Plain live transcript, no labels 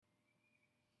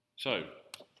So,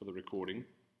 for the recording,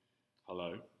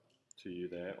 hello to you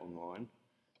there online.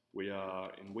 We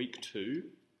are in week 2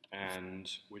 and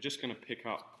we're just going to pick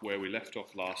up where we left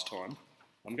off last time.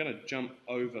 I'm going to jump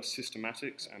over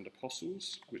systematics and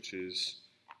apostles, which is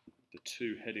the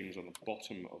two headings on the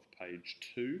bottom of page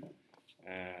 2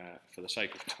 for the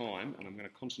sake of time, and I'm going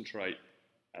to concentrate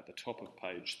at the top of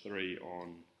page 3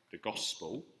 on the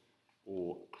gospel,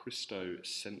 or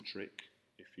Christocentric,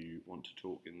 if you want to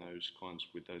talk in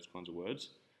with those kinds of words,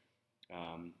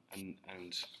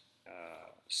 and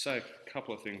say a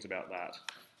couple of things about that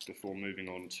before moving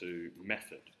on to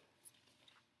method.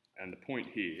 And the point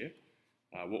here,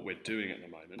 what we're doing at the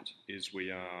moment, is we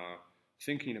are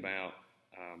thinking about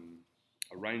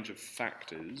a range of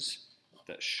factors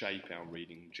that shape our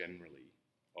reading generally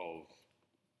of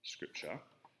Scripture.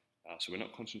 So we're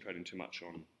not concentrating too much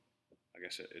on, I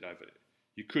guess,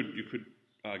 you could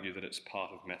argue that it's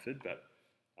part of method, but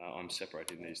I'm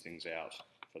separating these things out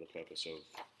for the purpose of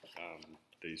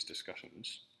these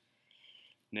discussions.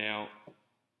 Now,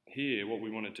 here what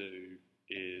we want to do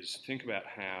is think about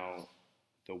how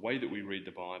the way that we read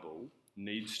the Bible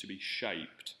needs to be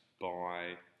shaped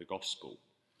by the gospel.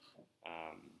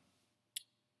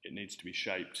 It needs to be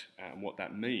shaped, and what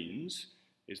that means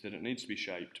is that it needs to be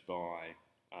shaped by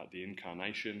the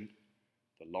incarnation,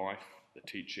 the life, the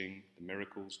teaching, the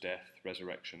miracles, death,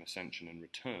 resurrection, ascension and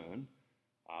return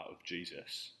of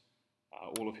Jesus,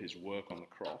 all of his work on the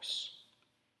cross.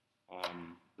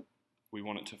 We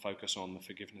want it to focus on the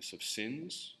forgiveness of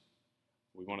sins.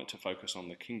 We want it to focus on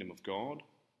the kingdom of God.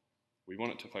 We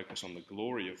want it to focus on the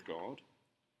glory of God.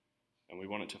 And we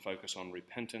want it to focus on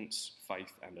repentance,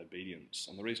 faith and obedience.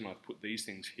 And the reason I've put these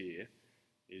things here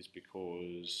is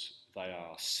because they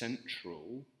are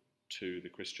central to the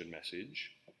Christian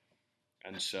message.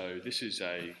 And so this is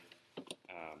a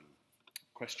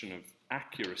question of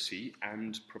accuracy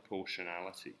and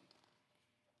proportionality.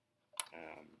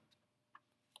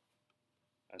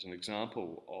 As an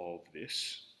example of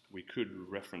this, we could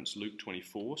reference Luke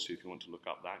 24. So if you want to look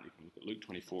up that, you can look at Luke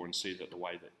 24 and see the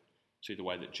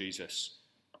way that Jesus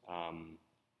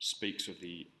speaks of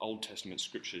the Old Testament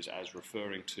scriptures as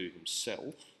referring to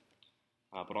himself.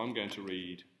 But I'm going to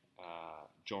read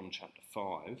John chapter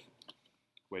 5,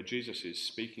 where Jesus is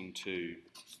speaking to,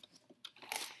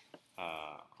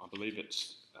 I believe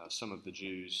it's some of the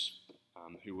Jews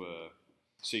who were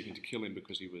seeking to kill him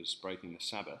because he was breaking the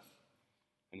Sabbath.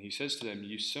 And he says to them,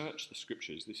 "You search the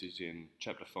scriptures," this is in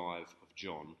chapter 5 of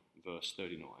John, verse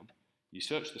 39, "You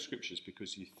search the scriptures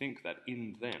because you think that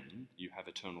in them you have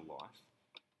eternal life,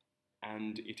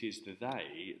 and it is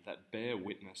they that bear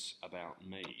witness about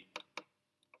me."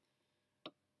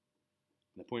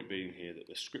 The point being here that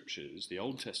the scriptures, the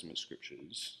Old Testament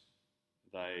scriptures,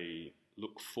 they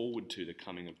look forward to the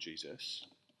coming of Jesus,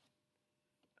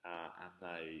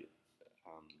 and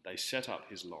they set up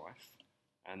his life,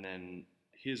 and then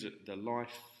the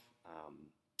life,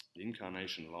 the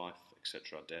incarnation life,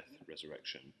 etc., death,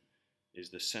 resurrection,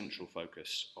 is the central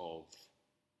focus of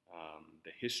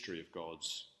the history of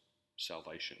God's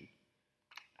salvation,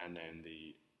 and then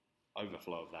the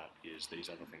overflow of that is these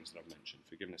other things that I've mentioned,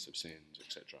 forgiveness of sins,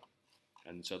 etc.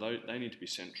 And so they need to be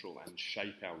central and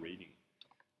shape our reading.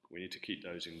 We need to keep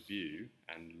those in view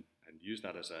and use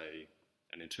that as an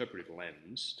interpretive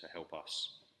lens to help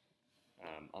us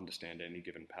understand any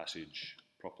given passage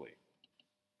properly.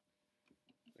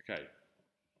 Okay,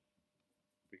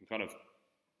 we can kind of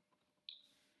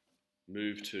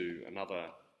move to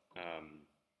another,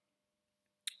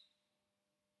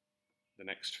 the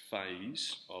next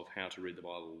phase of how to read the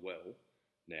Bible well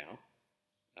now.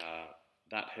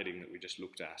 That heading that we just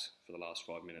looked at for the last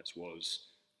 5 minutes was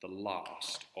the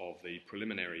last of the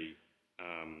preliminary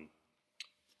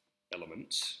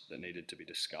elements that needed to be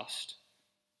discussed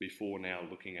before now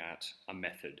looking at a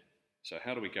method. So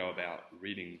how do we go about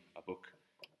reading a book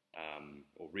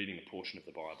or reading a portion of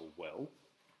the Bible well,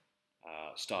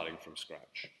 starting from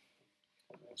scratch?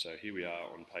 So here we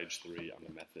are on page 3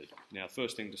 under method. Now,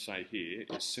 first thing to say here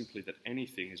is simply that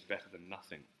anything is better than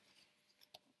nothing.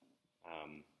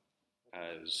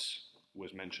 As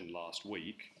was mentioned last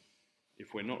week,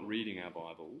 if we're not reading our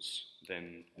Bibles,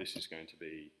 then this is going to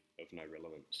be of no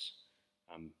relevance.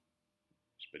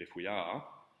 But if we are,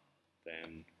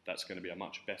 then that's going to be a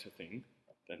much better thing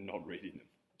than not reading them.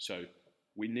 So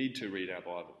we need to read our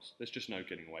Bibles. There's just no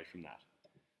getting away from that.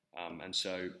 And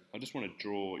so I just want to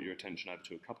draw your attention over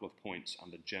to a couple of points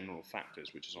under general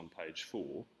factors, which is on page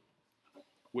 4,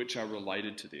 which are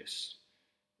related to this.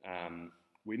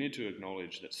 We need to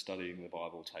acknowledge that studying the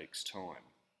Bible takes time.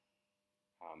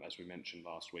 As we mentioned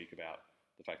last week about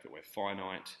the fact that we're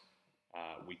finite,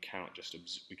 we cannot just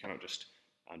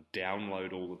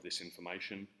download all of this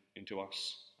information into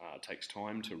us. It takes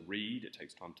time to read, it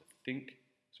takes time to think,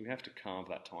 so we have to carve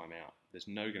that time out. There's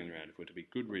no getting around. If we're to be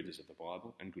good readers of the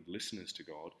Bible and good listeners to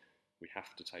God, we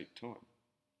have to take time.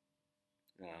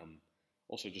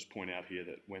 Also just point out here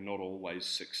that we're not always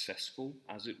successful,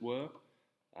 as it were,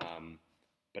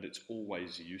 but it's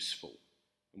always useful.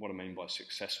 And what I mean by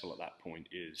successful at that point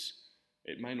is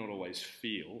it may not always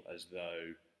feel as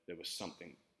though there was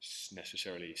something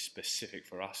necessarily specific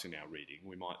for us in our reading.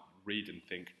 We might read and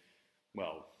think,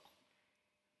 well,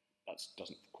 that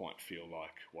doesn't quite feel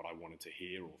like what I wanted to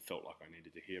hear or felt like I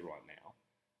needed to hear right now.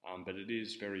 But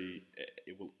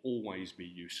it will always be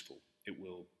useful.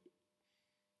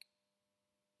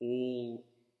 All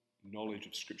knowledge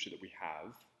of Scripture that we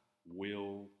have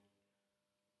will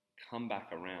come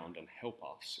back around and help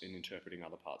us in interpreting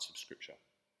other parts of Scripture.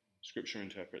 Scripture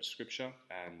interprets Scripture,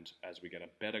 and as we get a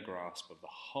better grasp of the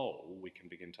whole, we can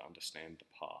begin to understand the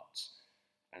parts.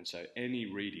 And so any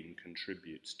reading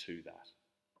contributes to that.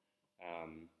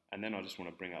 And then I just want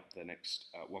to bring up the next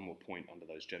one more point under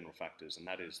those general factors, and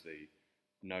that is the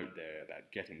note there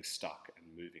about getting stuck and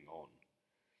moving on.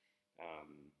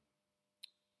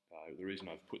 The reason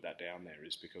I've put that down there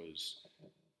is because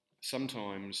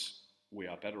sometimes we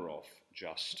are better off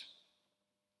just,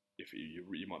 if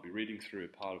you might be reading through a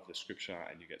part of the Scripture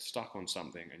and you get stuck on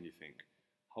something and you think,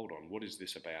 hold on, what is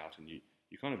this about? And you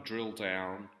kind of drill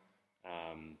down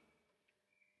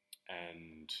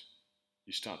and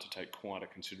you start to take quite a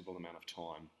considerable amount of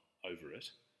time over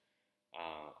it.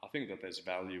 I think that there's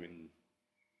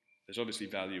obviously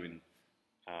value in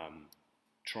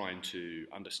trying to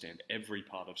understand every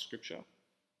part of Scripture,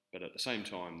 but at the same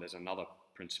time there's another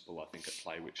principle I think at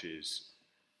play, which is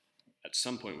at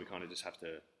some point we kind of just have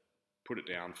to put it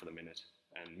down for the minute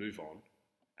and move on,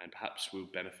 and perhaps we'll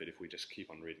benefit if we just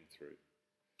keep on reading through.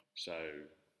 So,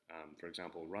 for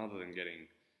example, rather than getting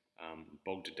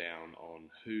bogged down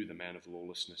on who the man of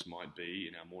lawlessness might be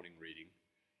in our morning reading,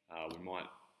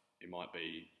 it might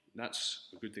be, that's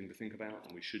a good thing to think about,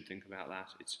 and we should think about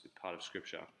that. It's part of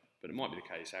Scripture. But it might be the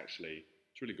case, actually,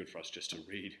 it's really good for us just to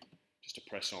read, just to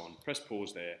press on, press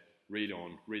pause there, read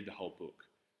on, read the whole book,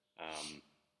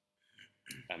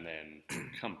 and then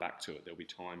come back to it. There'll be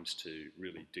times to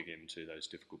really dig into those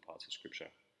difficult parts of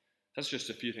Scripture. That's just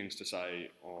a few things to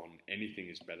say on anything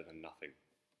is better than nothing.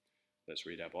 Let's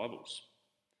read our Bibles.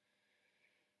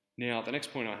 Now, the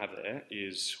next point I have there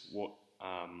is what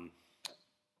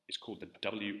is called the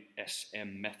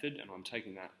WSM method, and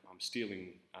I'm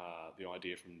stealing the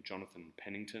idea from Jonathan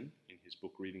Pennington in his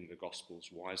book Reading the Gospels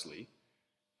Wisely,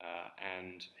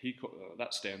 and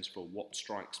that stands for What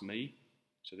Strikes Me.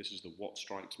 So this is the What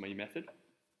Strikes Me method,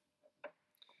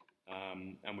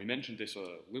 and we mentioned this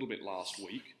a little bit last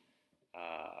week.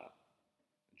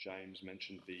 James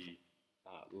mentioned the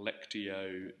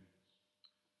Lectio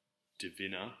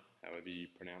Divina, however you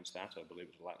pronounce that. I believe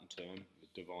it's a Latin term,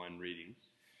 the divine reading.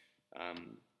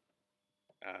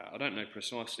 I don't know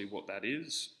precisely what that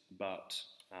is, but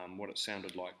what it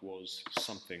sounded like was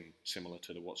something similar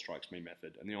to the What Strikes Me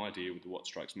method. And the idea with the What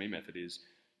Strikes Me method is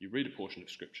you read a portion of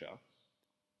Scripture,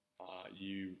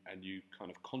 you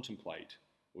kind of contemplate,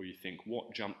 or you think,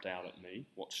 what jumped out at me,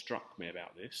 what struck me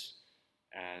about this,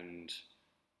 and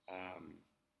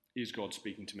is God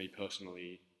speaking to me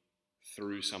personally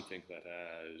through something that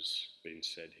has been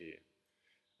said here?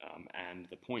 And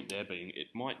the point there being, it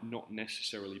might not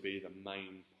necessarily be the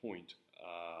main point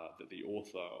that the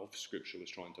author of Scripture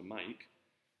was trying to make,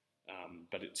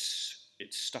 but it's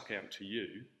stuck out to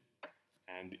you,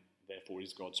 and therefore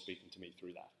is God speaking to me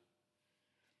through that?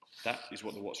 That is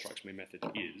what the What Strikes Me method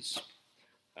is.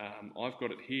 I've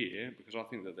got it here because I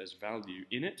think that there's value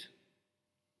in it,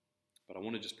 but I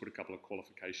want to just put a couple of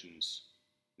qualifications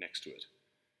next to it.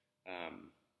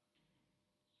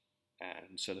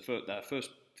 And so the first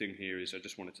thing here is I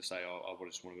just wanted to say I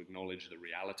just want to acknowledge the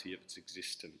reality of its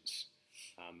existence.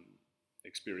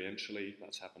 Experientially,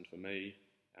 that's happened for me,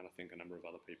 and I think a number of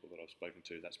other people that I've spoken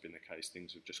to, that's been the case.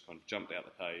 Things have just kind of jumped out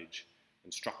the page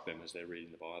and struck them as they're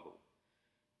reading the Bible.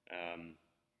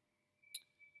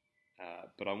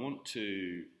 But I want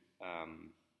to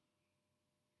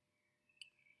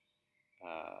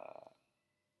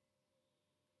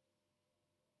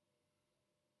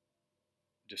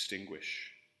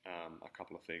distinguish a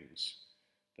couple of things.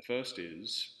 The first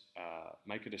is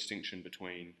make a distinction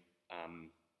between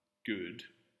good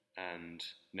and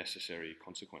necessary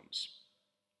consequence,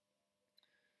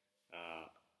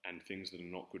 and things that are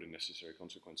not good and necessary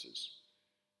consequences.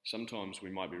 Sometimes we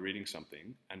might be reading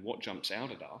something, and what jumps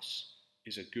out at us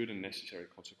is a good and necessary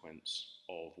consequence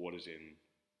of what is in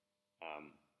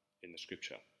the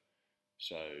Scripture.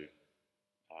 So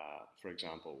For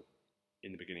example,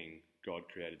 in the beginning, God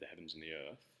created the heavens and the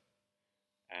earth,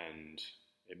 and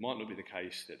it might not be the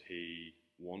case that he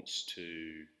wants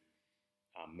to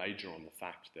major on the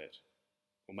fact that,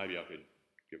 or maybe I could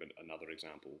give another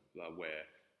example where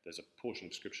there's a portion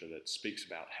of scripture that speaks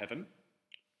about heaven,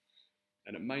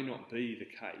 and it may not be the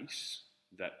case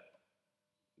that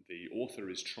the author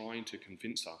is trying to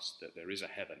convince us that there is a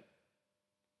heaven.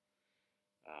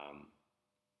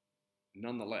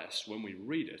 Nonetheless, when we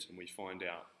read it and we find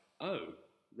out, oh,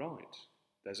 right,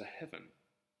 there's a heaven,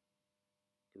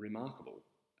 remarkable.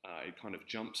 It kind of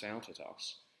jumps out at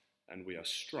us and we are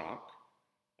struck,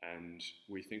 and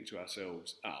we think to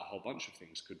ourselves, a whole bunch of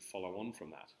things could follow on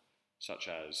from that, such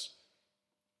as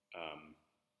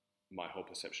my whole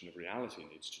perception of reality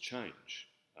needs to change.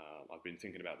 I've been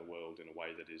thinking about the world in a way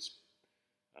that is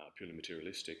purely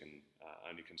materialistic and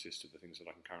only consists of the things that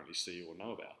I can currently see or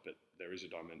know about, but there is a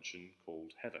dimension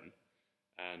called heaven,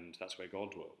 and that's where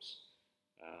God dwells.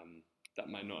 That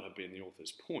may not have been the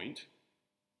author's point,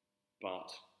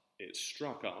 but it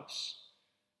struck us,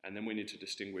 and then we need to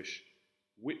distinguish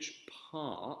which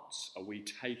parts are we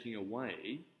taking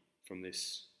away from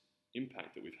this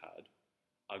impact that we've had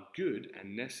are good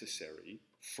and necessary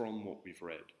from what we've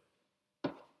read.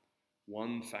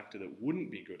 One factor that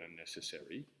wouldn't be good and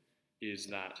necessary is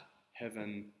that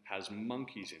heaven has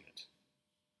monkeys in it.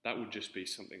 That would just be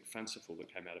something fanciful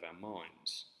that came out of our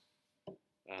minds.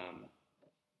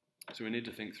 So we need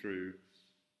to think through,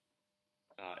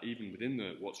 even within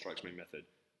the What Strikes Me method,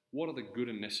 what are the good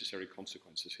and necessary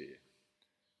consequences here?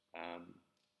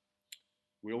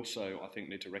 We also, I think,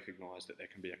 need to recognise that there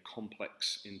can be a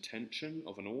complex intention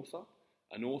of an author.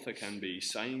 An author can be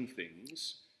saying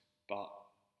things, but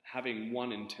having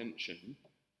one intention,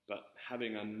 but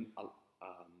having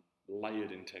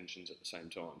layered intentions at the same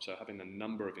time. So having a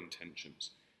number of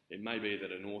intentions. It may be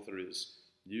that an author is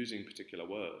using particular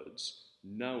words,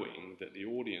 knowing that the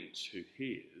audience who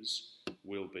hears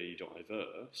will be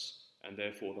diverse, and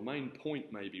therefore the main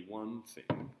point may be one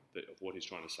thing of what he's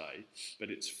trying to say, but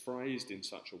it's phrased in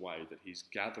such a way that he's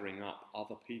gathering up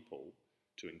other people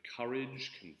to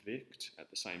encourage, convict at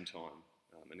the same time.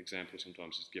 An example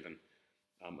sometimes is given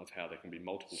of how there can be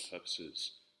multiple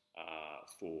purposes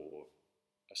for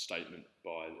a statement,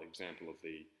 by the example of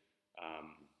the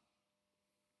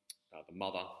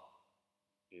mother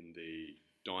in the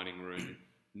dining room,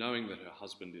 knowing that her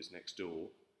husband is next door.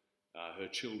 Her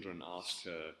children ask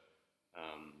her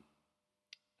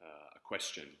a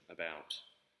question about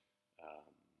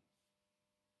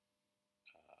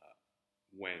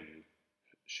when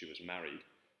she was married,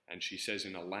 and she says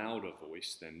in a louder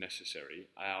voice than necessary,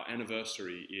 "Our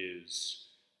anniversary is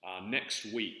next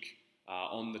week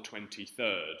on the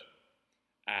 23rd,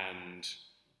 and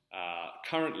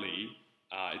currently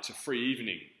it's a free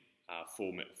evening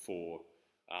for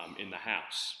in the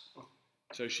house."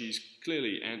 So she's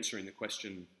clearly answering the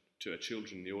question to her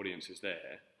children, the audience is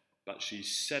there, but she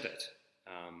said it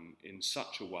in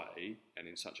such a way and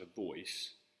in such a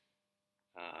voice,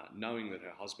 knowing that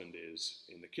her husband is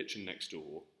in the kitchen next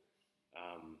door,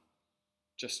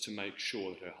 just to make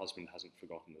sure that her husband hasn't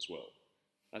forgotten as well.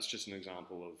 That's just an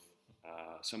example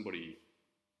of somebody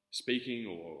speaking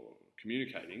or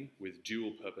communicating with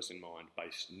dual purpose in mind,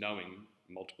 based knowing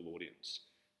multiple audience.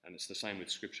 And it's the same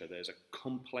with Scripture. There's a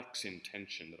complex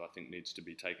intention that I think needs to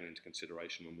be taken into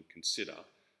consideration when we consider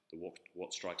the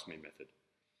What Strikes Me method.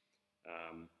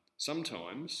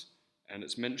 Sometimes, and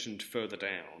it's mentioned further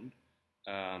down,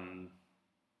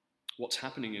 what's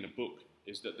happening in a book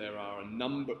is that there are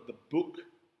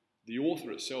the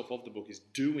author itself of the book is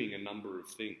doing a number of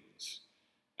things,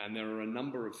 and there are a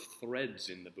number of threads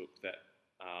in the book that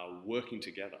are working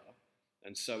together.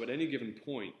 And so at any given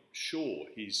point, sure,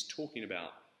 he's talking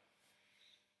about,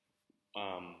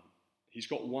 he's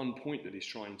got one point that he's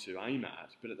trying to aim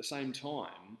at, but at the same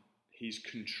time, he's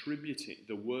contributing,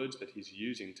 the words that he's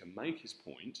using to make his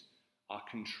point are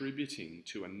contributing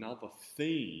to another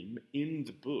theme in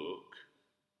the book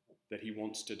that he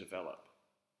wants to develop.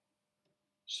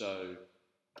 So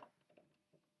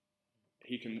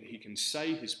he can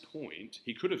say his point.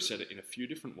 He could have said it in a few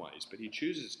different ways, but he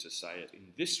chooses to say it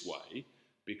in this way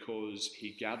because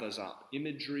he gathers up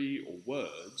imagery or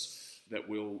words that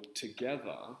will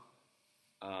together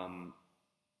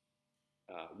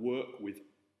work with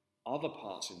other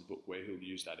parts in the book where he'll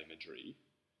use that imagery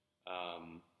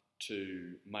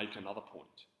to make another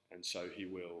point. And so he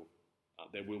will,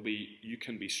 you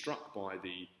can be struck by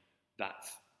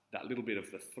that little bit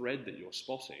of the thread that you're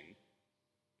spotting,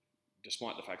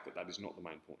 despite the fact that that is not the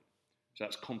main point. So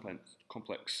that's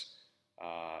complex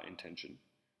intention.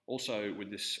 Also, with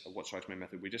this What Strikes Me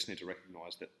method, we just need to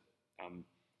recognise that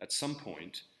at some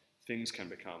point, things can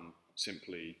become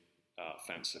simply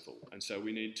fanciful. And so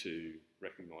we need to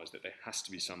recognise that there has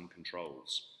to be some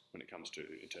controls when it comes to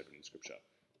interpreting Scripture.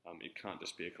 It can't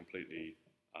just be a completely,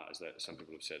 as some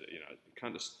people have said, it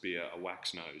can't just be a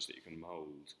wax nose that you can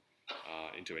mould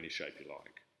into any shape you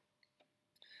like.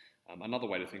 Another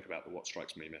way to think about the what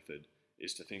strikes me method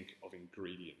is to think of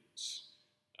ingredients.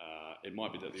 It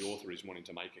might be that the author is wanting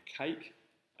to make a cake,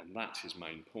 and that's his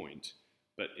main point.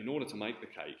 But in order to make the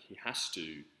cake, he has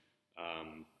to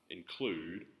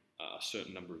include a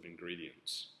certain number of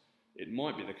ingredients. It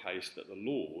might be the case that the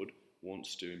Lord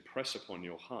wants to impress upon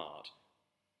your heart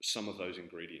some of those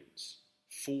ingredients,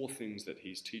 4 things that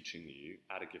he's teaching you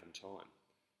at a given time.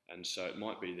 And so it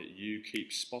might be that you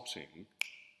keep spotting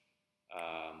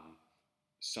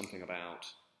something about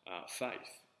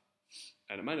faith.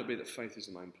 And it may not be that faith is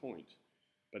the main point,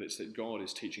 but it's that God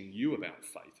is teaching you about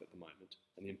faith at the moment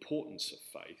and the importance of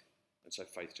faith. And so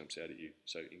faith jumps out at you.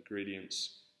 So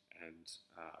ingredients and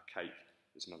cake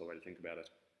is another way to think about it.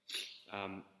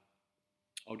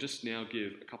 I'll just now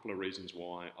give a couple of reasons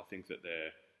why I think that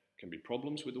there can be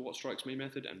problems with the what strikes me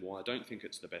method, and why I don't think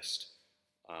it's the best,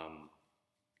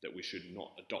 that we should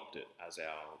not adopt it as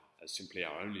simply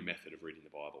our only method of reading the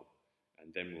Bible.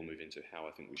 And then we'll move into how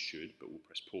I think we should, but we'll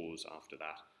press pause after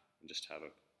that and just have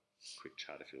a quick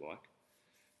chat if you like.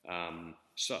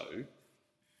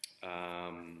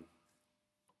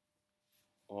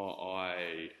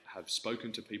 I have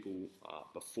spoken to people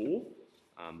before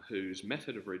whose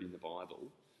method of reading the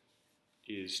Bible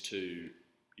is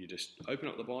you just open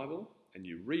up the Bible and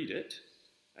you read it,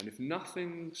 and if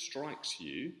nothing strikes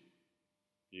you,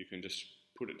 you can just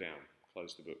put it down,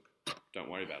 close the book. Don't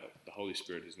worry about it. The Holy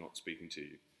Spirit is not speaking to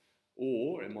you.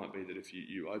 Or it might be that if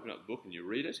you open up the book and you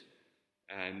read it,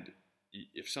 and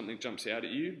if something jumps out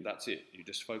at you, that's it. You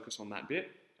just focus on that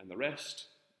bit, and the rest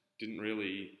didn't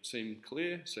really seem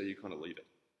clear, so you kind of leave it.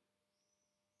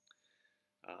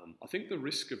 I think the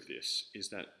risk of this is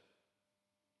that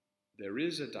there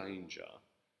is a danger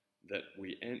that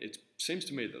it seems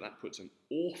to me that puts an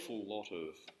awful lot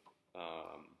of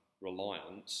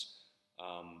reliance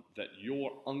that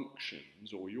your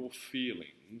unctions or your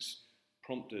feelings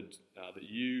prompted, that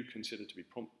you consider to be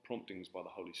promptings by the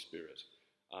Holy Spirit,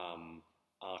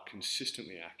 are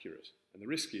consistently accurate. And the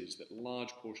risk is that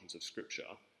large portions of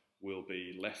Scripture will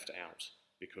be left out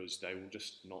because they will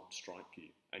just not strike you,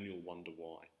 and you'll wonder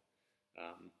why.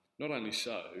 Not only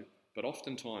so, but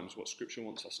oftentimes what Scripture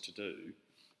wants us to do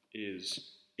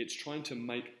is it's trying to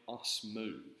make us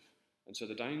move. And so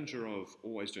the danger of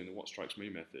always doing the what strikes me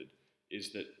method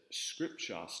is that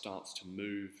Scripture starts to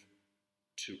move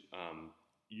to,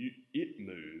 it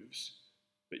moves,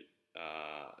 but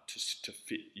to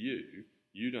fit you.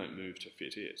 You don't move to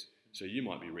fit it. So you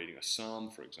might be reading a psalm,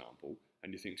 for example,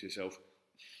 and you think to yourself,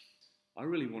 I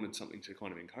really wanted something to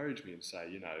kind of encourage me and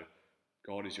say,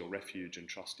 God is your refuge and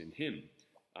trust in him.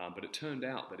 But it turned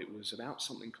out that it was about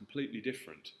something completely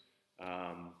different,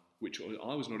 which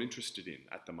I was not interested in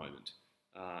at the moment.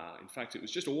 In fact, it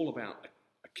was just all about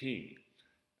a king,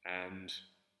 and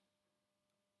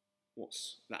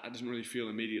that doesn't really feel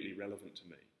immediately relevant to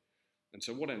me. And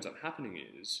so what ends up happening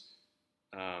is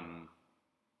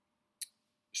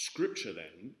Scripture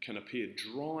then can appear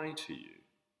dry to you.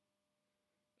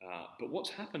 But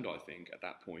what's happened, I think, at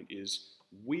that point is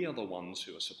we are the ones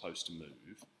who are supposed to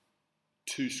move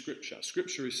to Scripture.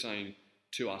 Scripture is saying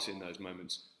to us in those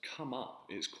moments, come up.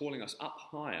 It's calling us up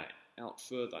higher, out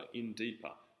further, in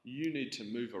deeper. You need to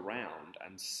move around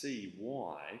and see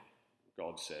why,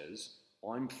 God says,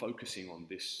 I'm focusing on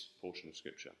this portion of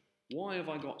Scripture. Why have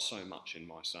I got so much in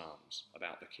my Psalms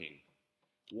about the King?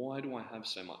 Why do I have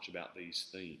so much about these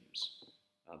themes?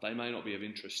 They may not be of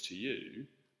interest to you.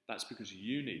 That's because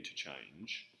you need to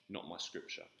change, not my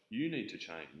Scripture. You need to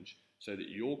change so that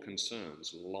your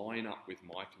concerns line up with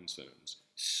my concerns,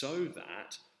 so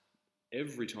that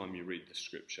every time you read the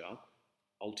Scripture,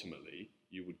 ultimately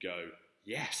you would go,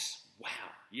 yes, wow,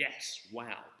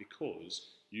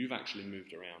 because you've actually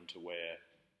moved around to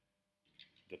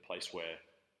the place where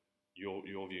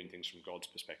you're viewing things from God's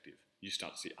perspective. You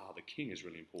start to see, the King is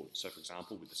really important. So, for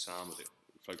example, with the Psalm of it,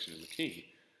 focusing on the King,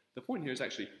 the point here is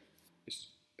actually,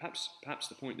 perhaps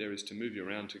the point there is to move you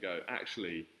around to go,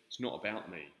 actually, it's not about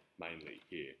me mainly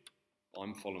here.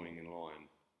 I'm following in line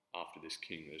after this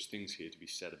King. There's things here to be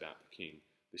said about the King.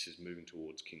 This is moving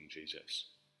towards King Jesus.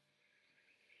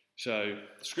 So,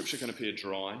 Scripture can appear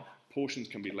dry. Portions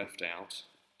can be left out.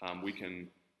 Which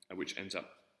ends up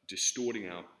distorting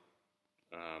our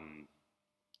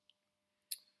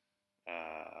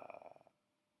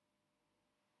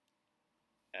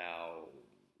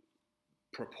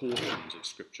proportions of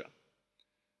Scripture.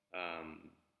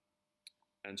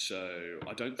 And so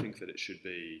I don't think that it should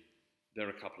be, there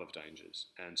are a couple of dangers.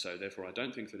 And so therefore I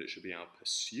don't think that it should be our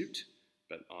pursuit,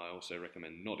 but I also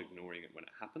recommend not ignoring it when it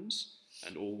happens,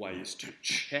 and always to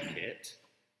check it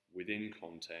within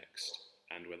context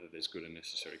and whether there's good and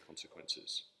necessary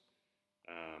consequences.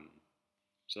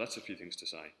 So that's a few things to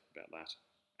say about that,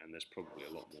 and there's probably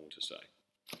a lot more to say.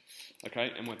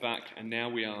 Okay, and we're back, and now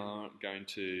we are going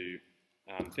to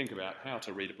think about how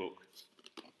to read a book.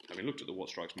 Having looked at the What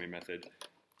Strikes Me method,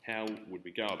 how would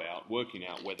we go about working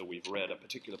out whether we've read a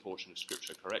particular portion of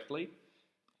Scripture correctly?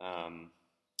 And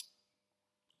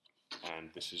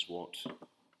this is what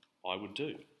I would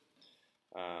do.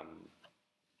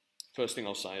 First thing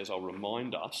I'll say is I'll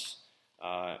remind us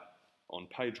on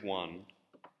page 1,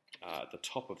 at the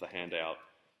top of the handout,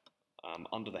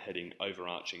 under the heading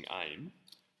Overarching Aim,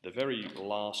 the very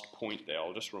last point there,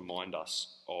 I'll just remind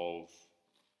us of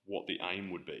what the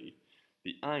aim would be.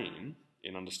 The aim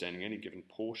in understanding any given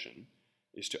portion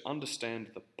is to understand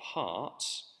the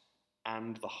parts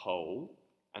and the whole,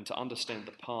 and to understand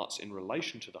the parts in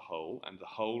relation to the whole and the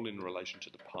whole in relation to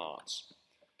the parts.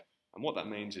 And what that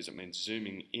means is it means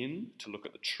zooming in to look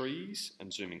at the trees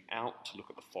and zooming out to look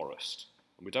at the forest.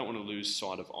 And we don't want to lose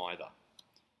sight of either.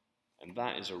 And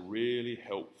that is a really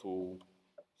helpful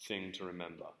thing to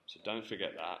remember. So don't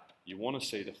forget that. You want to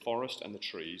see the forest and the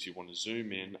trees. You want to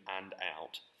zoom in and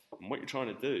out. And what you're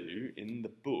trying to do in the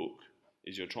book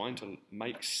is you're trying to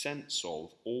make sense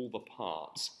of all the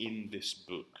parts in this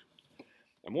book.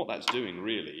 And what that's doing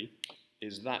really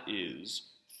is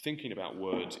thinking about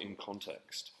words in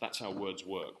context. That's how words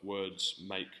work. Words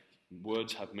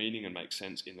have meaning and make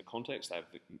sense in the context.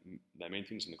 They mean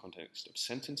things in the context of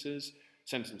sentences,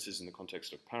 sentences in the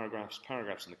context of paragraphs,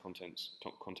 paragraphs in the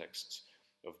contexts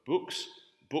of books,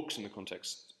 books in the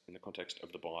context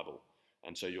of the Bible.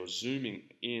 And so you're zooming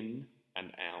in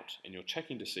and out, and you're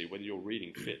checking to see whether your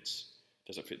reading fits.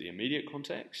 Does it fit the immediate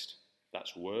context?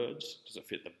 That's words. Does it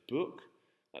fit the book?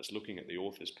 That's looking at the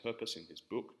author's purpose in his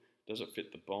book. Does it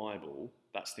fit the Bible?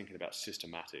 That's thinking about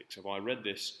systematics. Have I read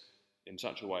this in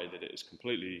such a way that it is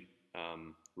completely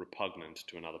repugnant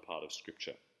to another part of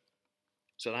Scripture?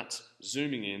 So that's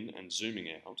zooming in and zooming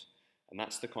out, and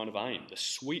that's the kind of aim. The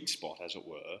sweet spot, as it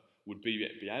were, would be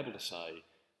able to say,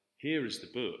 here is the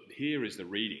book, here is the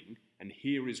reading, and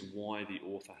here is why the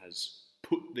author has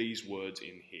put these words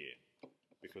in here.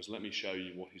 Because let me show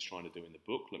you what he's trying to do in the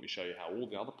book. Let me show you how all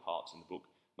the other parts in the book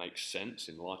make sense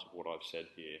in light of what I've said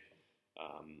here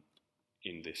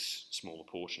in this smaller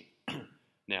portion.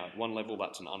 Now, at one level,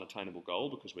 that's an unattainable goal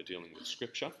because we're dealing with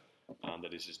Scripture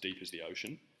that is as deep as the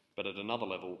ocean. But at another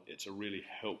level, it's a really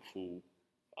helpful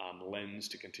lens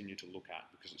to continue to look at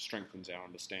because it strengthens our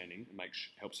understanding and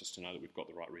helps us to know that we've got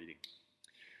the right reading.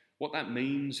 What that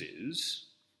means is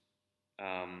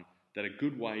that a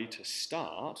good way to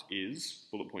start is,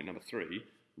 bullet point number 3,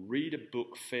 read a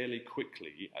book fairly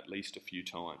quickly at least a few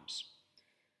times.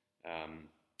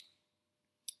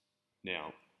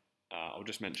 Now, I'll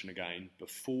just mention again,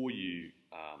 before you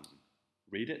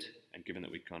read it, and given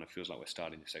that we kind of feels like we're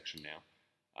starting the section now,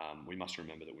 we must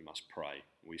remember that we must pray.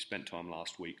 We spent time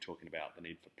last week talking about the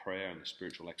need for prayer and the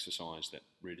spiritual exercise that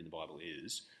reading the Bible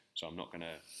is, so I'm not going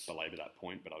to belabor that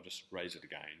point, but I'll just raise it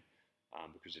again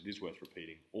because it is worth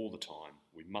repeating all the time.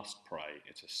 We must pray.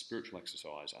 It's a spiritual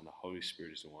exercise, and the Holy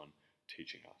Spirit is the one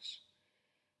teaching us.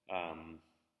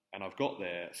 And I've got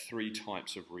there 3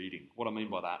 types of reading. What I mean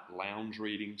by that, lounge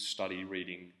reading, study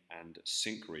reading, and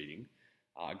sync reading.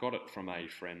 I got it from a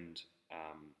friend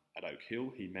at Oak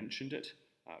Hill. He mentioned it.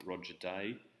 Roger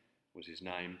Day was his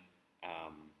name,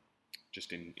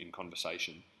 just in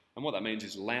conversation. And what that means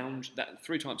is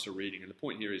 3 types of reading. And the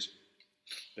point here is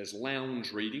there's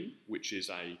lounge reading, which is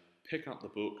a pick up the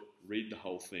book, read the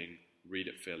whole thing, read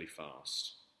it fairly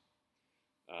fast.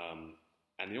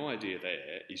 And the idea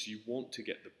there is you want to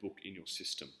get the book in your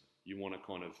system. You want to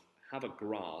kind of have a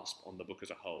grasp on the book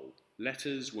as a whole.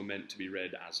 Letters were meant to be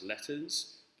read as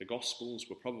letters. The Gospels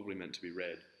were probably meant to be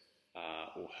read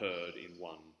or heard in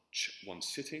one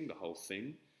sitting, the whole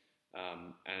thing.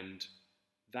 And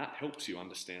that helps you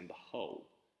understand the whole.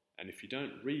 And if you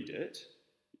don't read it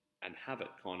and have it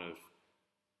kind of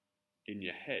in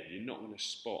your head, you're not going to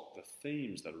spot the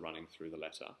themes that are running through the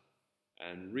letter.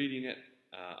 And reading it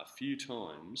a few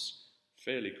times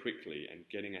fairly quickly and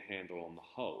getting a handle on the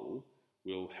whole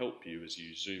will help you as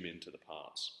you zoom into the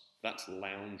parts. That's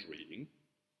lounge reading.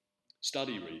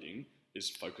 Study reading is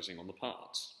focusing on the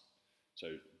parts.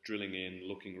 So drilling in,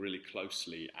 looking really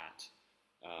closely at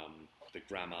the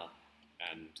grammar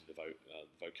and the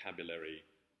vocabulary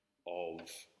of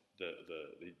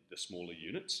the smaller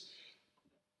units.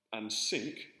 And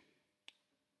sync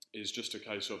is just a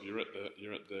case of you're at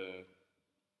the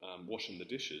washing the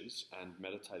dishes and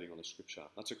meditating on the scripture.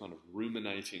 That's a kind of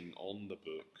ruminating on the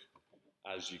book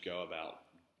as you go about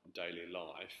daily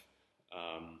life.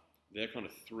 There are kind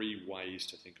of three ways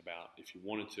to think about if you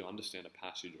wanted to understand a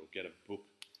passage or get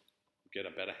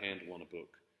a better handle on a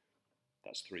book.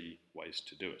 That's three ways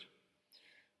to do it.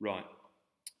 Right.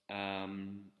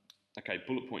 Okay,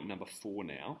 bullet point number 4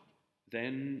 now.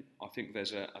 Then I think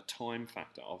there's a time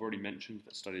factor. I've already mentioned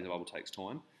that studying the Bible takes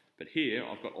time, but here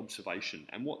I've got observation.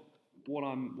 And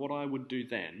what I would do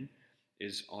then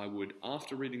is I would,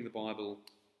 after reading the Bible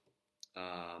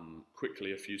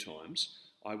quickly a few times,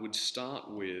 I would start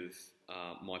with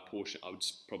my portion. I would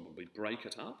probably break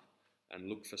it up and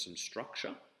look for some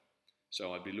structure.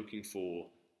 So I'd be looking for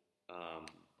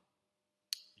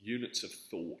units of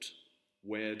thought.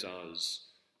 Where does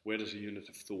a unit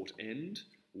of thought end?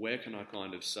 Where can I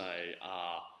kind of say,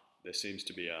 there seems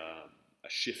to be a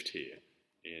shift here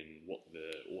in what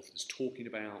the author's talking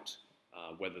about,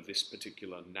 whether this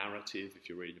particular narrative, if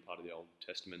you're reading a part of the Old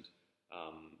Testament,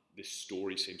 this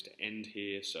story seems to end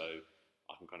here, so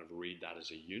I can kind of read that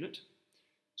as a unit.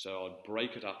 So I'd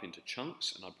break it up into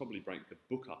chunks, and I'd probably break the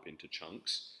book up into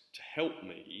chunks to help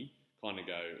me kind of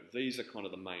go, these are kind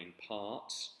of the main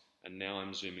parts, and now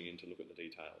I'm zooming in to look at the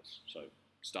details. So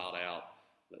start out,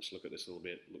 let's look at this a little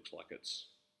bit. It looks like it's,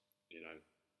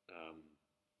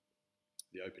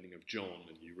 the opening of John,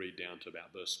 and you read down to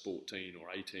about verse 14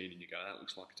 or 18, and you go, that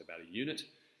looks like it's about a unit.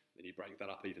 Then you break that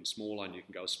up even smaller, and you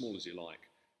can go as small as you like.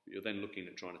 But you're then looking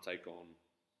at trying to take on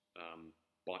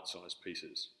bite-sized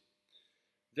pieces.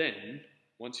 Then,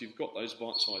 once you've got those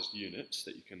bite-sized units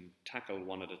that you can tackle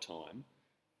one at a time,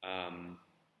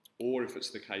 or if it's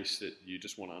the case that you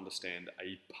just want to understand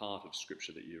a part of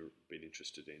Scripture that you've been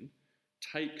interested in,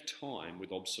 take time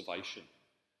with observation.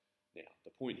 Now,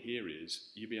 the point here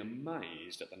is you'll be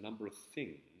amazed at the number of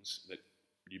things that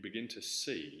you begin to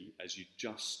see as you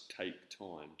just take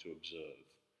time to observe.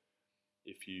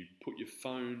 If you put your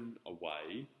phone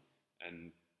away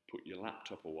and put your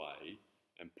laptop away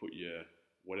and put your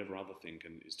whatever other thing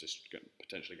is just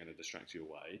potentially going to distract you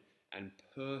away and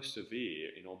persevere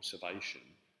in observation,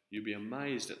 you'll be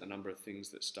amazed at the number of things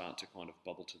that start to kind of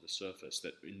bubble to the surface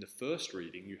that in the first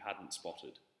reading you hadn't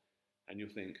spotted. And you'll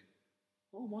think,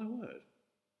 oh my word,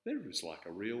 there was like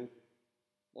a real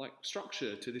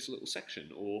structure to this little section,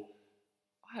 or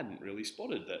I hadn't really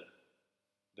spotted that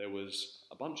there was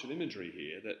a bunch of imagery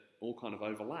here that all kind of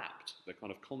overlapped. The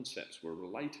kind of concepts were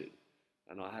related,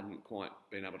 and I hadn't quite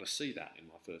been able to see that in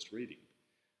my first reading.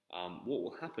 What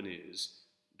will happen is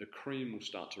the cream will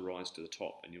start to rise to the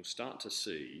top, and you'll start to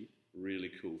see really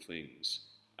cool things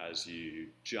as you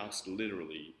just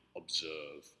literally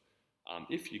observe.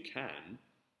 If you can,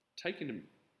 taking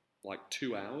like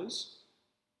 2 hours,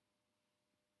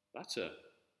 that's a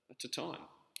time.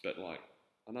 But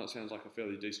I know it sounds like a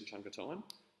fairly decent chunk of time,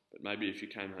 but maybe if you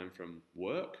came home from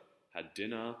work, had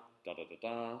dinner,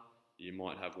 you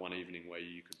might have one evening where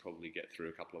you could probably get through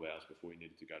a couple of hours before you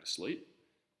needed to go to sleep.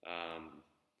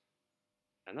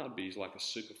 And that would be like a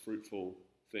super fruitful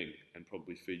thing and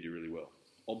probably feed you really well.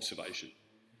 Observation.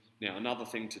 Now, another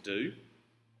thing to do,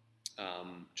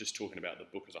 just talking about the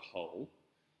book as a whole,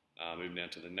 moving down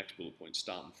to the next bullet point,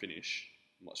 start and finish.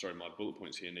 My bullet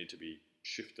points here need to be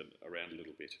shifted around a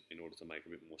little bit in order to make a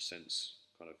bit more sense,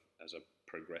 kind of as a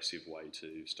progressive way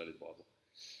to study the Bible.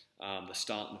 The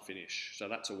start and the finish. So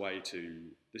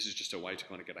this is just a way to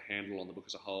kind of get a handle on the book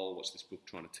as a whole. What's this book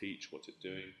trying to teach? What's it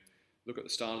doing? Look at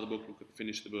the start of the book, look at the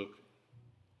finish of the book.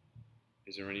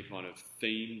 Is there any kind of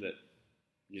theme that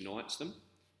unites them?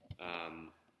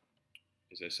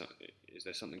 Is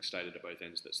there something stated at both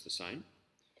ends that's the same?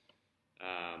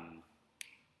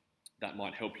 That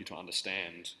might help you to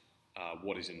understand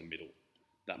what is in the middle.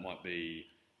 That might be,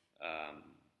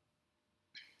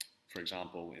 for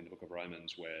example, in the book of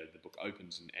Romans, where the book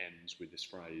opens and ends with this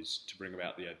phrase, to bring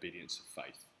about the obedience of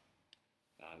faith.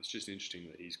 It's just interesting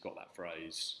that he's got that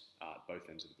phrase at both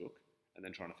ends of the book, and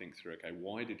then trying to think through, okay,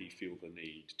 why did he feel the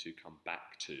need to come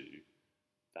back to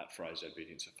that phrase,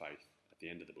 obedience of faith, at the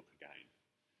end of the book again?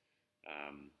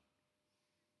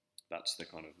 That's the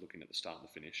kind of looking at the start and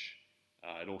the finish.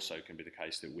 It also can be the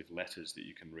case that with letters that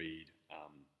you can read,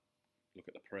 look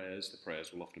at the prayers. The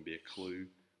prayers will often be a clue,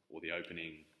 or the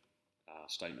opening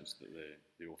statements that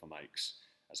the author makes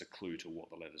as a clue to what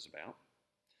the letter's about.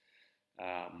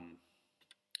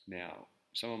 Now,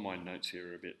 some of my notes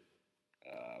here are a bit,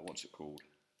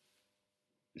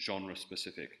 genre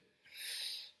specific.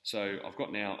 So I've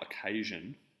got now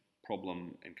occasion,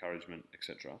 problem, encouragement,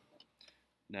 etc.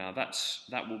 Now that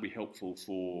will be helpful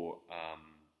for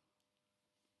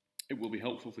It will be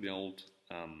helpful for the Old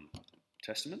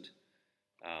Testament,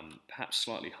 perhaps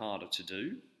slightly harder to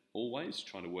do always,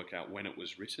 trying to work out when it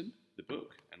was written, the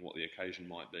book, and what the occasion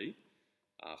might be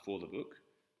for the book.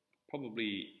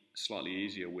 Probably slightly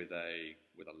easier with a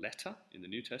letter in the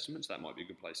New Testament, so that might be a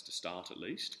good place to start at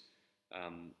least,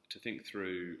 to think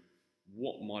through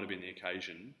what might have been the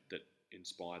occasion that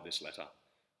inspired this letter.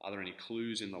 Are there any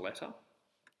clues in the letter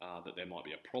that there might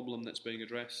be a problem that's being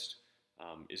addressed?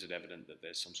 Is it evident that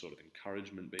there's some sort of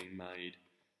encouragement being made?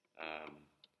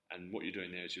 And what you're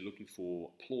doing there is you're looking for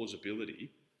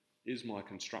plausibility. Is my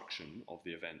construction of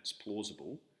the events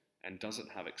plausible, and does it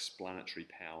have explanatory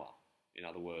power? In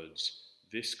other words,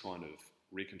 this kind of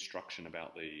reconstruction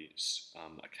about the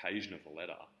occasion of the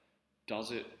letter,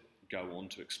 does it go on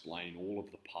to explain all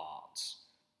of the parts,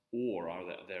 or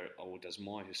does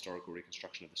my historical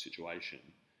reconstruction of the situation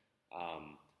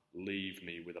leave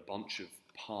me with a bunch of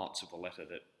parts of the letter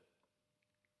that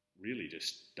really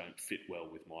just don't fit well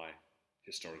with my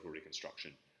historical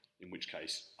reconstruction, in which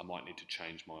case I might need to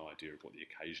change my idea of what the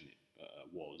occasion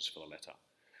was for the letter.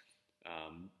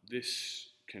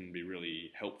 This can be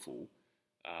really helpful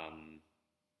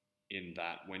in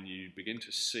that when you begin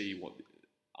to see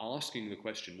asking the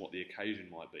question what the occasion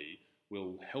might be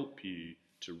will help you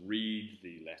to read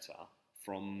the letter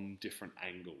from different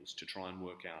angles to try and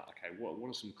work out, okay, what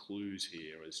are some clues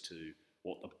here as to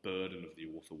what the burden of the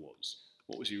author was?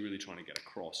 What was he really trying to get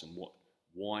across, and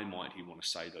why might he want to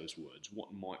say those words?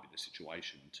 What might be the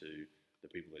situation to the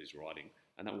people that he's writing?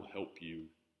 And that will help you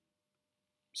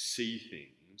see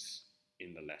things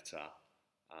in the letter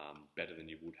better than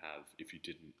you would have if you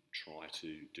didn't try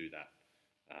to do that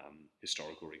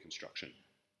historical reconstruction.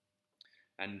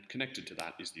 And connected to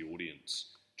that is the audience,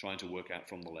 trying to work out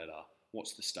from the letter,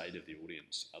 what's the state of the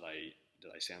audience? Do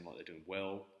they sound like they're doing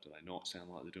well? Do they not sound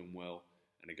like they're doing well?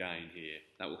 And again here,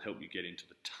 that will help you get into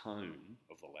the tone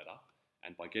of the letter.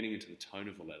 And by getting into the tone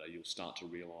of the letter, you'll start to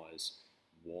realise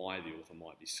why the author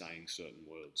might be saying certain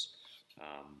words.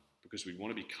 Because we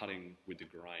want to be cutting with the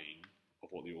grain of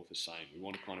what the author's saying. We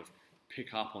want to kind of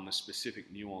pick up on the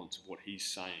specific nuance of what he's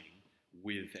saying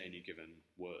with any given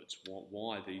words.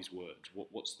 Why these words?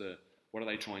 What are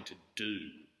they trying to do,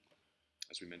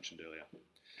 as we mentioned earlier?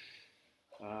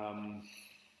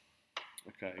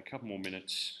 Okay, a couple more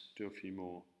minutes, do a few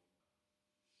more.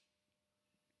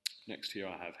 Next here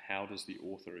I have, how does the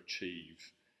author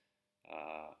achieve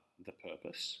the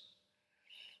purpose?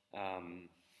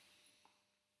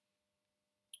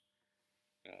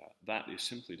 That is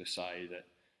simply to say that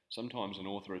sometimes an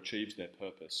author achieves their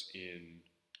purpose in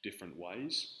different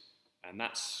ways, and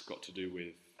that's got to do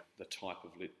with the type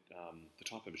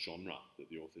of genre that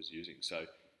the author is using. So,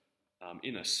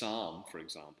 in a psalm, for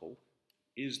example,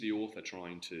 is the author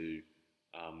trying to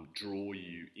draw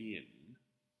you in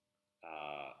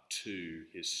to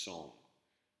his song?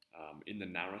 In the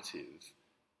narrative,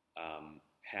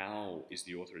 how is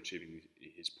the author achieving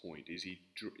his point? Is he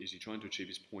trying to achieve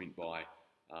his point by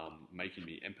making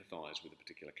me empathise with a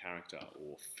particular character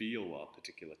or feel a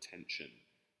particular tension?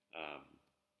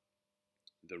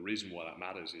 The reason why that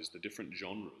matters is the different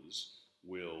genres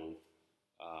will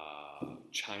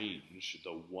change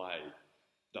the way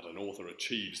that an author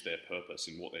achieves their purpose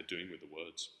in what they're doing with the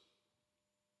words.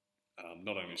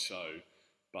 Not only so,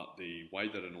 but the way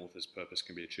that an author's purpose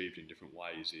can be achieved in different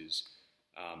ways is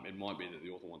it might be that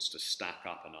the author wants to stack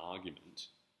up an argument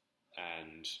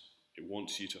and it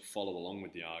wants you to follow along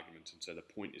with the argument, and so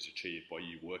the point is achieved by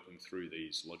you working through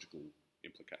these logical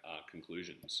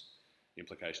implications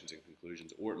and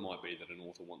conclusions. Or it might be that an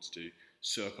author wants to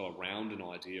circle around an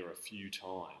idea a few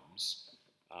times,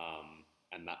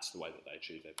 and that's the way that they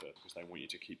achieve their purpose, because they want you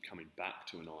to keep coming back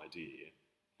to an idea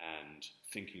and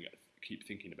keep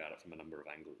thinking about it from a number of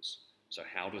angles. So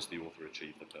how does the author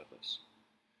achieve the purpose?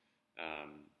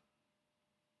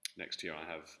 Next here I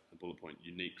have a bullet point,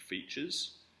 unique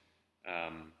features.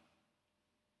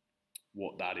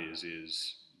 What that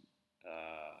is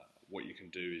what you can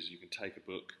do is you can take a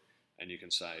book and you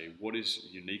can say, what is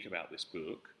unique about this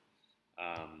book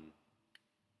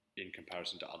in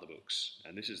comparison to other books?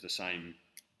 And this is the same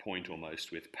point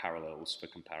almost with parallels for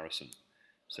comparison.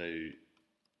 So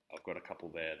I've got a couple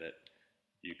there that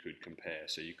you could compare.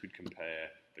 So you could compare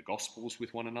the Gospels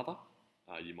with one another.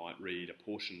 You might read a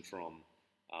portion from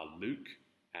Luke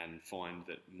and find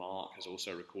that Mark has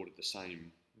also recorded the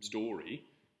same story,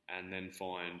 and then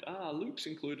find, Luke's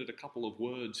included a couple of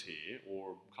words here,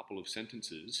 or a couple of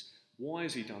sentences. Why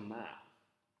has he done that?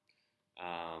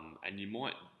 And you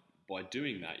might, by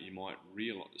doing that, you might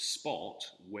spot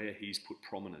where he's put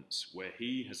prominence, where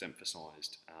he has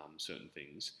emphasised certain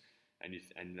things,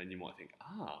 and then you might think,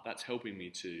 that's helping me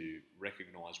to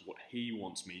recognise what he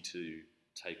wants me to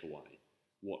take away,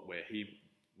 where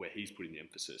he's putting the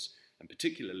emphasis. And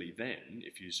particularly then,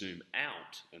 if you zoom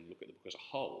out and look at the book as a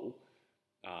whole,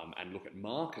 and look at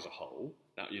Mark as a whole,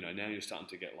 now you're starting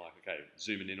to get like, okay,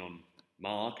 zooming in on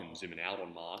Mark and zooming out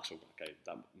on Mark, so okay,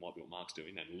 that might be what Mark's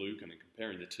doing, and Luke, and then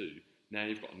comparing the two. Now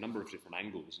you've got a number of different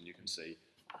angles, and you can see,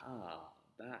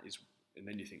 that is, and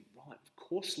then you think, right, of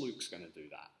course Luke's going to do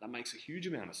that. That makes a huge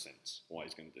amount of sense why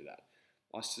he's going to do that.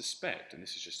 I suspect, and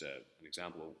this is just an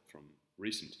example from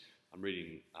recent, I'm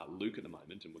reading Luke at the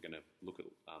moment, and we're going to look at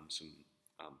some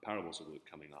parables of Luke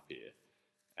coming up here.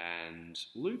 And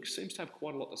Luke seems to have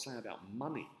quite a lot to say about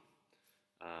money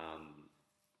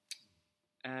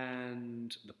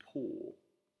and the poor.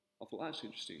 I thought that's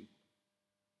interesting,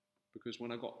 because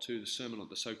when I got to the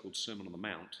so-called Sermon on the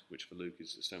Mount, which for Luke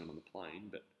is the Sermon on the Plain,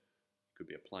 but it could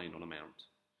be a plain on a mount,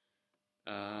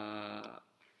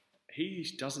 he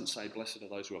doesn't say, blessed are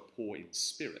those who are poor in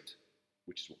spirit,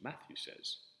 which is what Matthew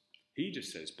says. He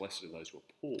just says, blessed are those who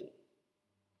are poor,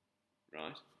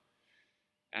 right?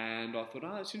 And I thought,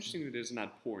 it's interesting that he doesn't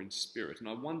add poor in spirit, and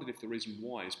I wondered if the reason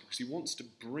why is because he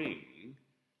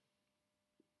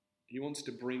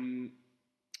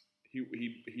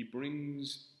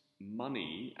brings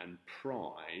money and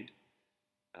pride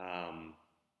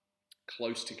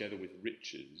close together with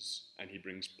riches, and he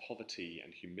brings poverty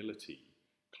and humility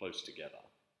close together.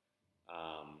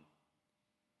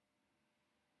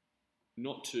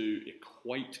 Not to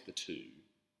equate the two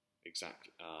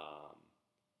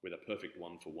with a perfect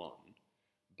one-for-one,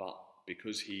 but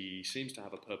because he seems to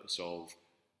have a purpose of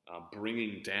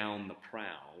bringing down the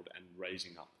proud and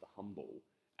raising up the humble.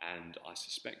 And I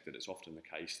suspect that it's often the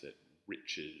case that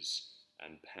riches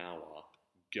and power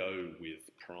go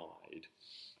with pride,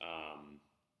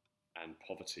 and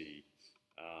poverty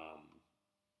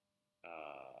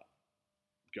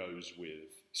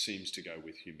seems to go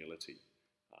with humility.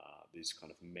 This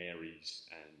kind of Mary's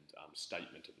and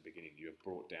statement at the beginning: you have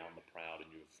brought down the proud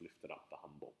and you have lifted up the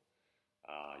humble.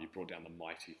 You've brought down the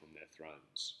mighty from their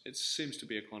thrones. It seems to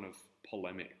be a kind of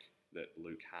polemic that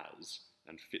Luke has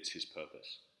and fits his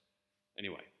purpose.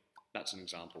 Anyway, that's an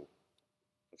example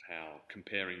of how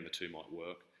comparing the two might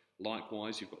work.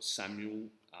 Likewise, you've got Samuel,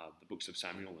 the books of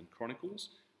Samuel and Chronicles,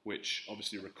 which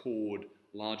obviously record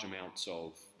large amounts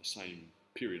of the same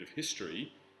period of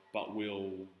history, but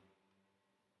will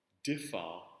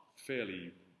differ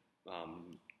fairly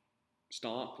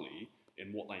starkly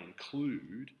in what they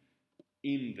include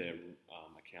in their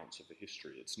accounts of the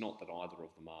history. It's not that either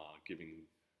of them are giving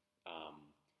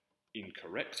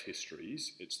incorrect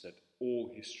histories, it's that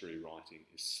all history writing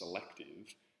is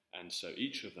selective, and so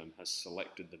each of them has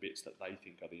selected the bits that they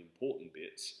think are the important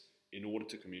bits in order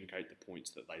to communicate the points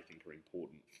that they think are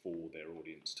important for their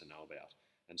audience to know about.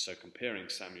 And so comparing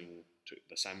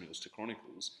the Samuels to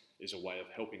Chronicles is a way of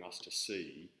helping us to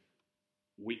see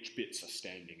which bits are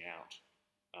standing out,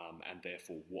 and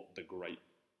therefore what the great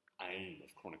aim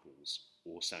of Chronicles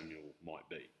or Samuel might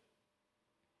be.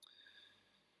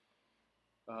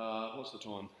 What's the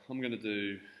time? I'm going to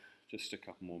do just a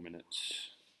couple more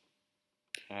minutes.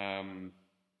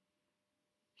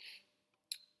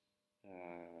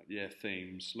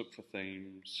 Themes. Look for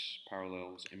themes,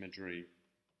 parallels, imagery.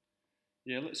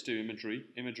 Yeah, let's do imagery.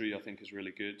 Imagery, I think, is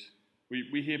really good.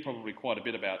 We hear probably quite a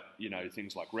bit about,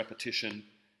 things like repetition.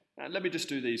 Let me just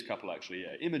do these couple, actually.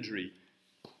 Yeah, imagery.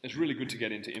 It's really good to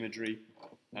get into imagery.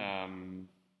 I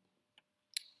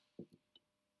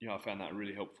found that a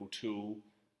really helpful tool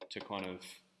to kind of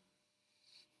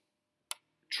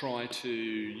try to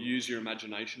use your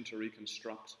imagination to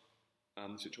reconstruct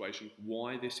the situation.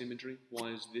 Why this imagery?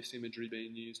 Why is this imagery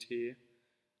being used here?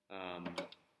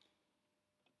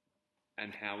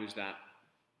 And how is that,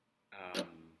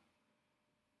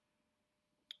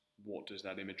 what does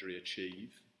that imagery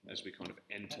achieve as we kind of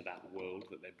enter that world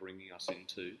that they're bringing us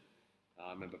into?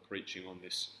 I remember preaching on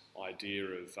this idea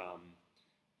of,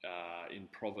 in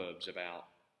Proverbs, about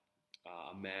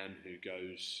a man who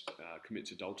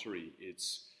commits adultery.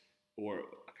 Or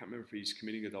I can't remember if he's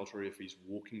committing adultery, if he's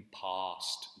walking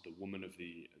past the woman of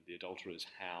the adulterer's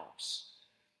house,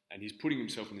 and he's putting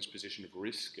himself in this position of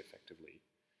risk, effectively.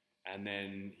 And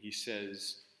then he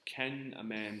says, can a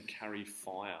man carry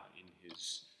fire in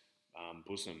his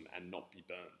bosom and not be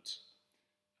burnt?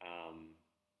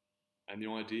 And the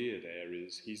idea there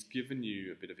is he's given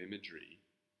you a bit of imagery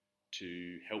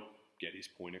to help get his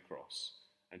point across.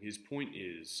 And his point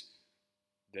is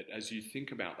that as you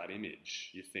think about that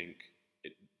image, you think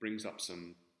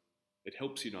it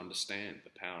helps you to understand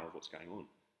the power of what's going on.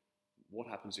 What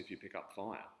happens if you pick up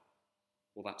fire?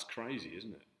 Well, that's crazy,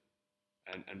 isn't it?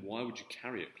 And why would you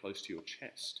carry it close to your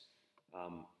chest?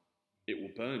 It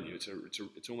will burn you.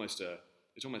 It's almost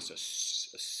a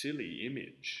silly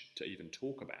image to even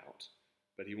talk about,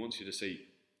 but he wants you to see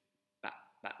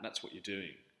that's what you're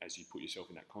doing as you put yourself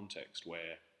in that context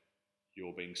where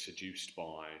you're being seduced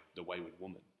by the wayward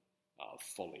woman,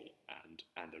 folly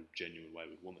and a genuine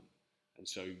wayward woman. And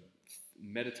so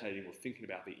meditating or thinking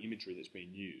about the imagery that's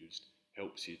being used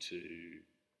helps you to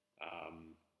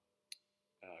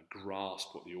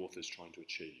grasp what the author's trying to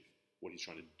achieve, what he's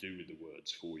trying to do with the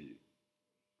words for you.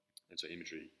 And so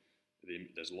imagery,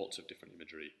 there's lots of different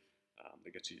imagery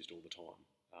that gets used all the time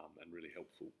and really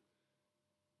helpful.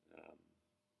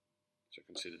 So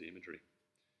consider the imagery.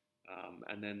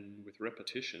 And then with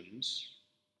repetitions,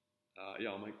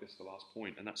 I'll make this the last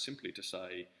point, and that's simply to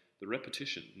say the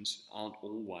repetitions aren't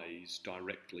always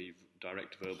direct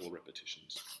verbal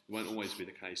repetitions. It won't always be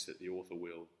the case that the author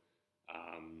will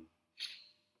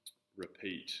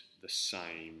repeat the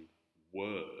same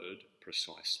word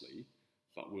precisely,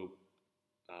 but will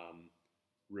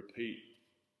repeat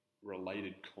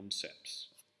related concepts.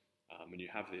 And you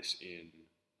have this in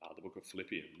the book of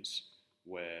Philippians,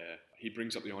 where he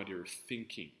brings up the idea of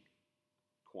thinking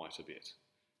quite a bit.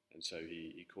 And so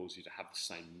he calls you to have the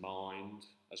same mind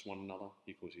as one another.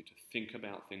 He calls you to think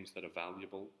about things that are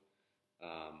valuable,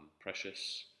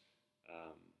 precious,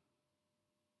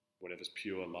 whatever's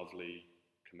pure, lovely,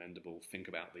 commendable. Think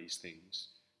about these things.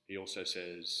 He also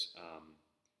says,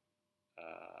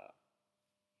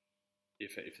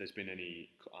 if there's been any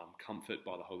comfort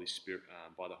by the Holy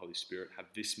Spirit, have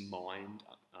this mind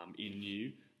in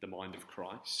you, the mind of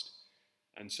Christ.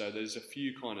 And so there's a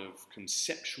few kind of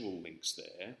conceptual links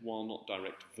there, while not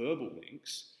direct verbal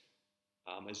links.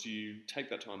 As you take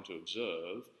that time to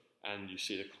observe and you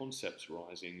see the concepts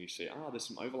rising, you see, there's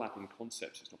some overlapping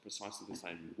concepts. It's not precisely the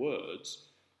same words,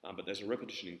 but there's a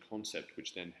repetition in concept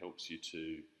which then helps you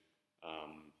to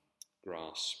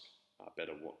grasp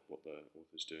better what the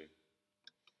author's doing.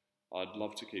 I'd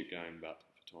love to keep going, but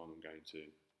for time I'm going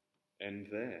to end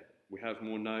there. We have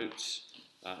more notes.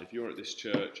 If you're at this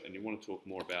church and you want to talk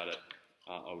more about it,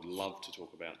 I would love to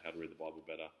talk about how to read the Bible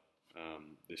better.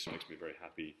 This makes me very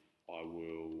happy. I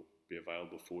will be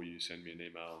available for you. Send me an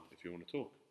email if you want to talk.